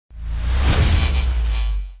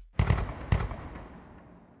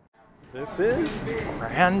This is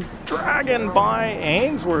Grand Dragon by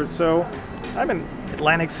Ainsworth. So I'm in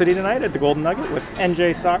Atlantic City tonight at the Golden Nugget with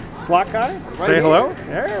NJ Slot Guy. Right. Say hello.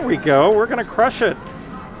 There we go. We're going to crush it.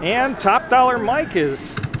 And TopDollar Mike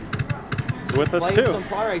is with us too.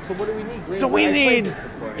 All right, so what do we need? So we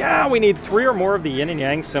need 3 or more of the yin and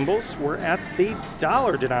yang symbols. We're at the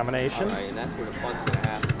dollar denomination. All right, and that's where the fun's going to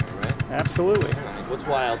happen, right? Absolutely. Right. What's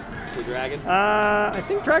wild? The dragon? I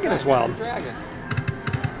think dragon is wild. Dragon.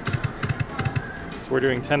 So we're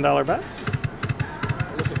doing $10 bets.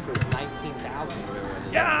 We're looking for 19,000 or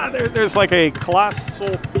whatever. Yeah, there's like a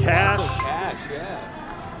colossal cash. Colossal cash,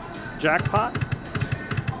 yeah. Jackpot.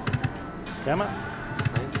 Come on.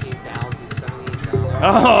 19,000, 78,000.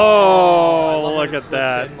 Oh, look at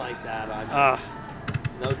that. In like that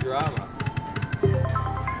no drama.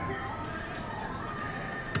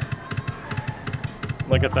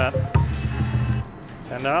 Look at that.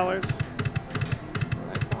 $10. All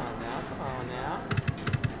right, come on now.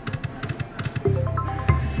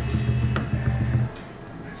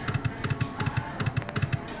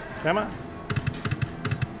 Come on.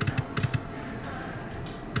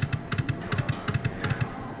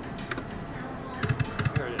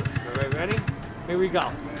 Here it is. All right, ready? Here we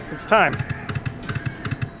go. It's time.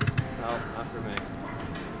 No, not for me.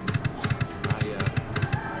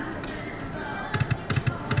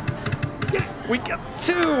 We got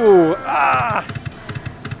 2! Ah!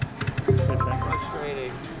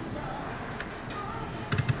 Frustrating.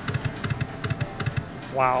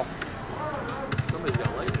 Wow. Somebody's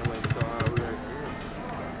got lightning away star over there.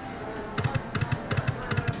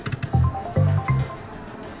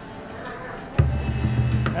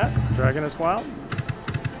 Yeah, dragon is wild.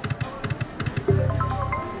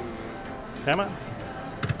 Come on.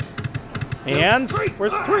 And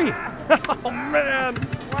where's 3? Oh man!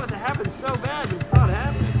 I wanted to happen so bad, but it's not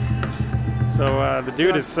happening. So the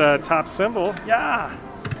dude is top symbol. Yeah.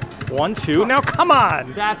 1, 2. Now come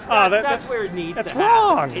on. That's where it needs to happen. That's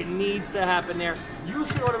wrong. It needs to happen there. You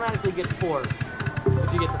should automatically get 4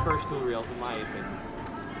 if you get the first 2 reels, in my opinion.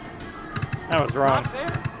 That was wrong. Not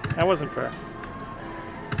fair. That wasn't fair.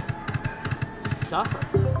 Suffer.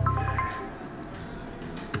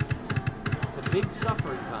 It's a big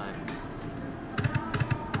suffering time.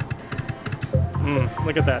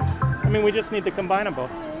 Look at that. I mean, we just need to combine them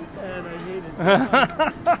both. And I hate it so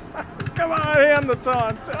much. Come on, hand the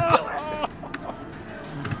taunts. Oh.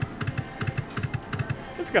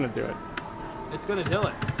 It's going to do it. It's going to do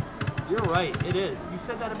it. You're right. It is. You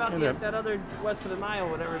said that about that other West of the Nile,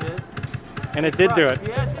 whatever it is. And it did do it.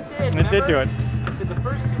 Yes, it did. And it did do it. I said the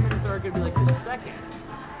first 2 minutes are going to be like the second.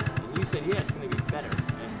 And you said, yeah, it's going to be better.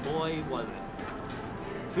 And boy, was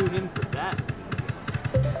it. Tune in for that.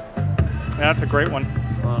 That's a great one.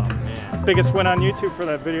 Oh, man. Biggest win on YouTube for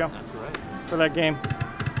that video. That's right. For that game.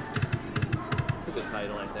 It's a good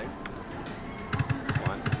title, I think.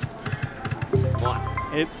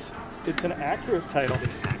 1. It's an accurate title. It's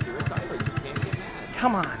an accurate title. You can't get mad.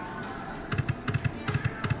 Come on.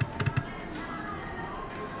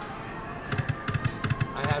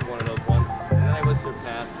 I had one of those once, and I was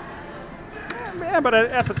surpassed. Yeah, but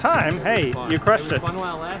at the time, hey, you crushed it. It was fun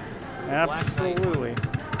while it lasted. Absolutely.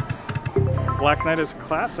 Black Knight is a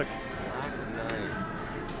classic. Black Knight.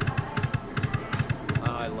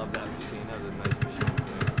 Oh, I love that machine. That was a nice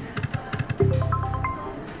machine.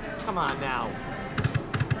 Come on now.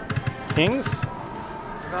 Kings?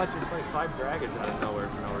 God, just like 5 dragons out of nowhere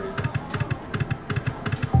for no reason.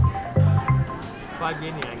 5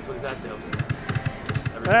 yin yangs, what does that do?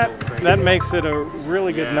 That makes it a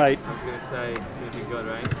really good night. I was gonna say, it's gonna be good,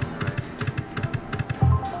 right?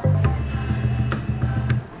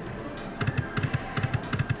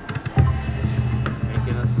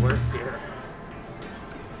 Making us work here.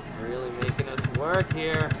 Really making us work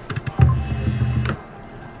here.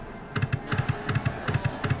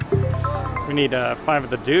 We need 5 of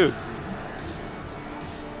the dude.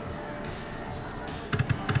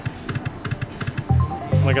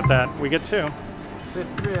 Look at that. We get 2.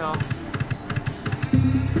 5th reel.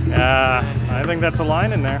 Yeah, I think that's a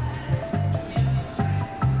line in there.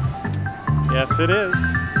 Yes, it is.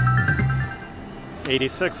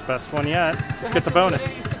 86, best one yet. Let's get the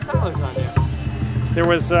bonus. $86 on there. There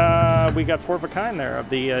was, we got 4 of a kind there of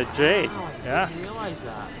the Jade. Oh, yeah. I didn't realize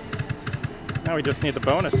that. Now we just need the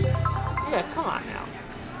bonus. Yeah, come on now.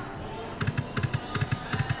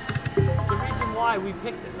 It's the reason why we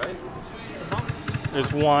picked it, right? The bonus.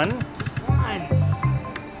 There's 1.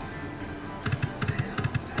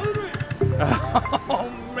 Oh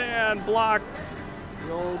man, blocked.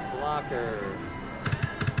 The old blocker.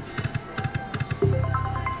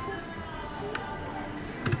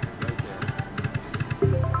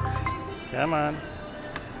 Come on.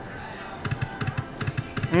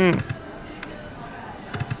 Mm.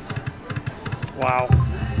 Wow.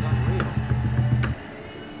 This is unreal.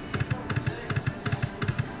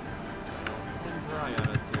 Getting dry on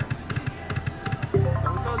us here.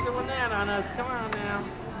 Don't go doing that on us. Come on now.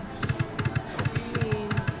 Don't be mean.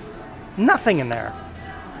 Nothing in there.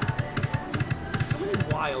 So many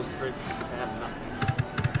wild tricks to have nothing.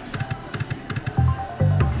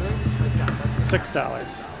 Like that. That's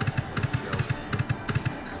 $6.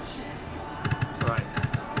 right.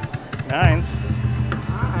 Nines.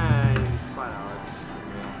 Nice. $5.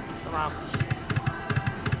 Come on.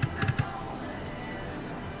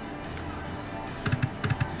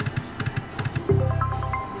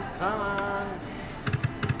 Come on.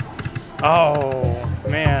 Oh,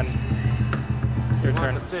 man. Your Come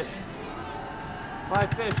on, turn. the fish.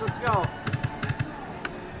 5 fish. Let's go.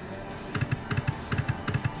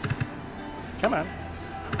 Come on.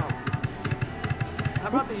 How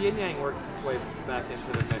about the yin yang works its way back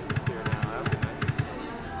into the mix here now? That would be nice.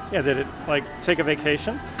 Yeah, did it, like, take a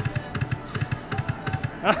vacation?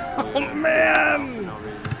 Oh, Yeah, man! for no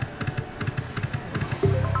reason.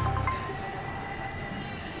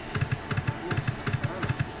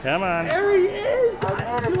 Come on. There he is! Do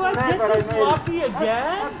I get this lucky again?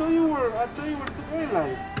 I thought you were going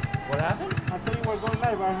live. What happened? I thought you were going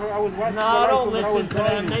live. I was watching. No, don't listen to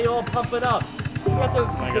them. They all pump it up. You got the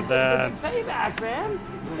Look at that. payback, man.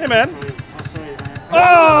 Hey, man. I'm sorry, man.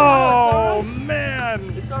 Oh,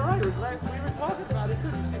 man. It's all right. We were talking about it too.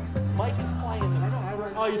 You said Mike is playing them.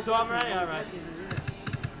 Oh, you saw him already? All right.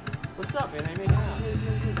 What's up, man? How you making out?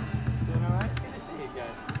 Doing all right? Good to see you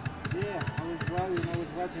guys. Yeah, I was driving. I was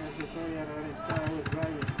watching. I said, sorry, I was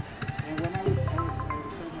driving. And when I was telling my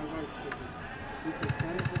wife, you could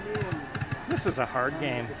start it for me and This is a hard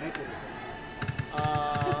game. Man.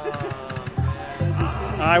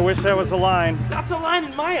 I wish that was a line. That's a line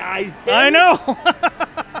in my eyes, Tim. I know.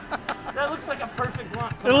 That looks like a perfect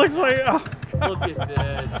line. It looks like. Oh, Look at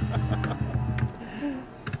this.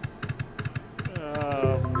 oh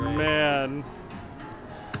This is great. man.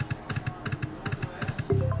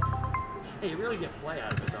 Hey, you really get play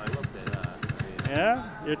out of it, though. I will say that. I mean, Yeah,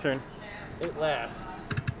 your turn. it lasts.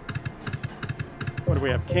 What do we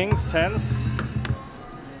have? Kings, tens.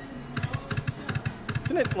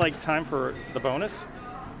 Isn't it like time for the bonus?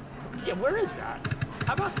 Yeah, where is that?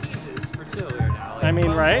 How about teases for 2 here now? Like, I mean,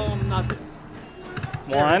 boom, right? Boom, nothing.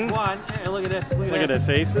 One. There's one. Hey, look at this. Look at this,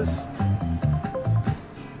 aces.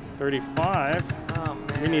 35. Oh,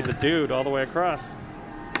 man. We need the dude all the way across.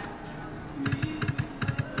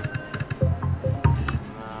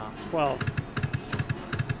 No, 12.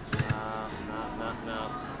 no.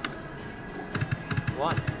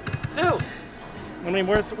 1, 2. I mean,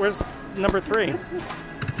 where's number 3?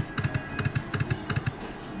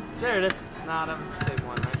 There it is. Nah, that was the same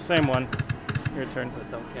one, right? Same one. Your turn.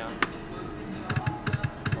 But don't count.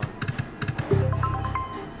 1.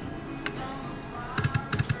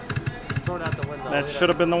 Throw it out the window. That should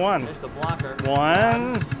have been the one. There's the blocker.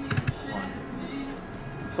 1. 1.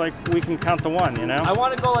 It's like we can count the 1, you know? I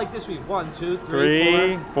want to go like this week. 1, 2, 3,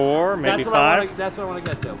 3, 4. 4, maybe That's what I 5. wanna, that's what I want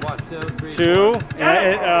to get to. 1, 2, 3, 2. 4.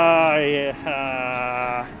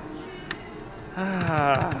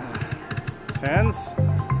 Tens.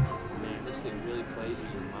 Man, this thing really plays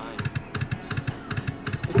with your mind.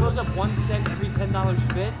 It goes up 1 cent every $10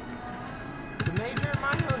 spin. The major,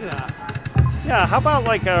 minor, look at that. Yeah, how about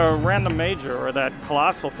like a random major or that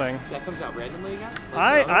colossal thing? That comes out randomly again?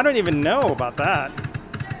 Like I don't even know about that.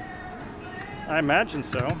 I imagine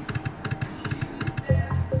so.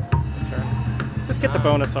 Turn. Just get the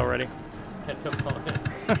bonus already. Get the bonus.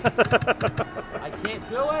 I can't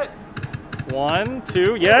do it. 1,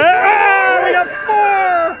 2, yeah! We got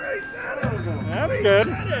 4! That's good.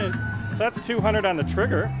 So that's 200 on the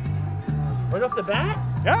trigger. Right off the bat?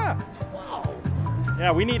 Yeah. Wow.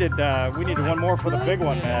 Yeah, we needed one more for the big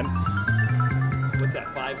one, man. What's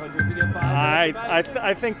that, 500 if you get 5?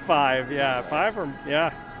 I think 5, yeah. 5 or,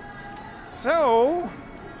 yeah. So,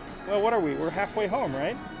 well, what are we? We're halfway home,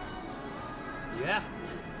 right? Yeah.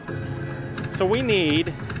 So we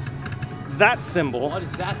need that symbol. What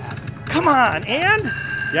does that happen? Come on, and?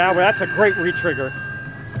 Yeah, well, that's a great retrigger.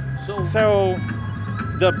 So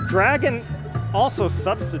the dragon also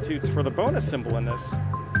substitutes for the bonus symbol in this.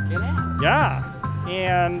 Get out. Yeah,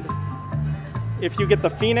 and if you get the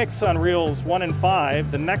Phoenix on reels 1 and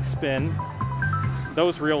 5, the next spin,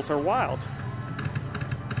 those reels are wild.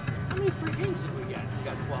 How many free games did we get? We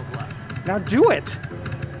got 12 left. Now do it.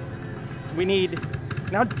 We need,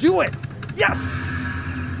 now do it. Yes.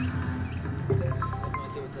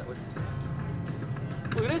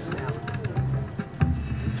 Look at this now.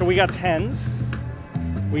 So we got 10s,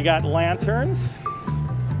 we got lanterns,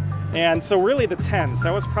 and so really the 10s.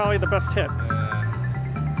 That was probably the best hit.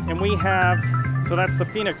 And we have, so that's the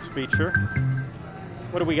Phoenix feature.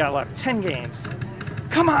 What do we got left? 10 games.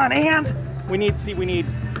 Come on, and we need 3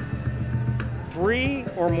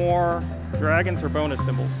 or more dragons or bonus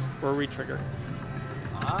symbols for a retrigger.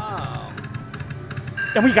 Oh.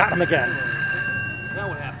 And we got them again. Now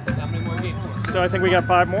what happens? How many more games? So I think we got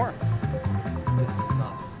 5 more. This is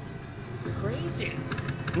nuts. This is crazy.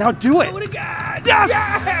 Now do it. Oh my God. Yes!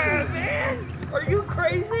 Yeah, man. Are you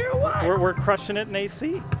crazy or what? We're crushing it in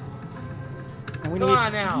AC. And we Come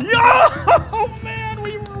on now. Oh man,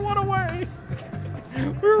 we were 1 away. We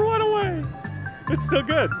were 1 away. It's still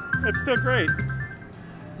good. It's still great.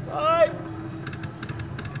 5.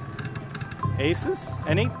 Aces?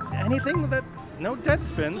 Anything that no dead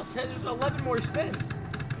spins. There's 11 more spins.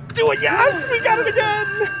 Do it! Yes, we got it again.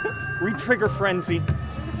 Retrigger frenzy.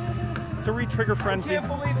 It's a retrigger frenzy. I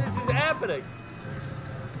can't believe this is happening.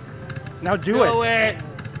 Now do it.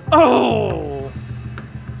 Oh!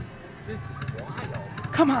 This is wild.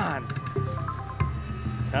 Come on.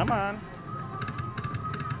 Come on.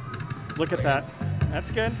 Look at that.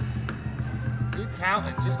 That's good. You count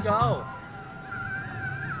it. Just go.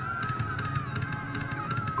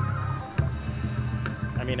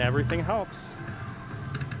 I mean, everything helps.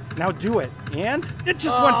 Now do it. And it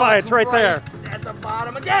just went by. It's right there. At the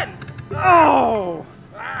bottom again. Oh!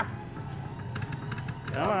 Ah.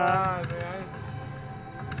 Come on. Man.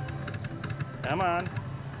 Come on.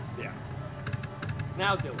 Yeah.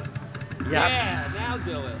 Now do it. Yes. Yeah, now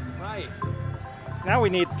do it. Right. Now we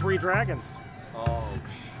need 3 dragons. Oh.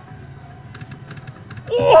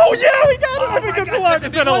 Oh, yeah, we got it. I think my that's a God, line. that's a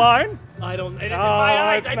Is big that a one. line? I don't. It isn't Oh, my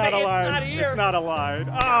eyes. it's I not bet a line. it's not here. It's not a line.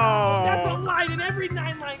 Oh. That's a line in every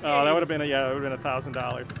 9-line game. Oh, that would have been that would have been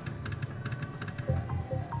 $1,000.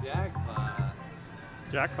 Jackpot.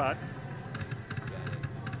 Jackpot.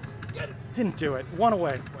 Get it. Didn't do it. 1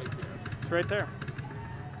 away. Right there. It's right there.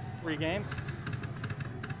 3 games.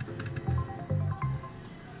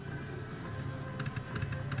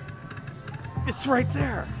 It's right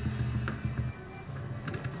there.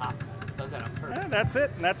 Pop. Does that on purpose. Yeah, that's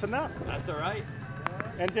it. And that's enough. That's all right.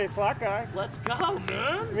 NJ Slot Guy. Let's go,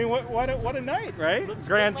 man. I mean, what a night, right? Let's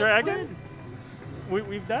Grand win, let's Dragon.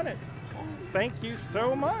 We've done it. Thank you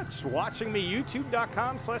so much. Watching me,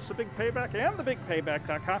 youtube.com/TheBigPayback and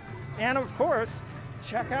TheBigPayback.com. And of course,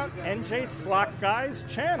 check out NJ Slot Guy's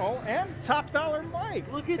channel and $TopDollar Mike.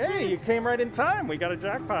 Look at Hey, you this. came right in time. We got a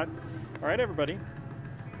jackpot. All right, everybody.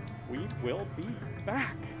 We will be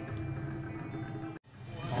back.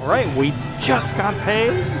 All right, we just got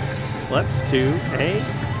paid. Let's do a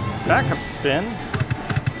backup spin.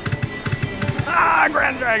 Ah,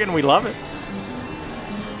 Grand Dragon, we love it.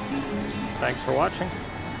 Thanks for watching.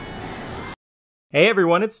 Hey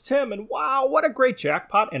everyone, it's Tim, and wow, what a great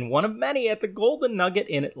jackpot and one of many at the Golden Nugget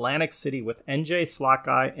in Atlantic City with NJ Slot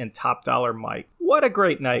Guy and $TopDollar Mike. What a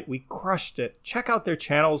great night, we crushed it. Check out their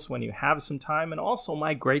channels when you have some time, and also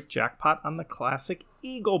my great jackpot on the classic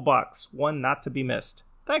Eagle Bucks, one not to be missed.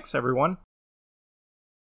 Thanks everyone.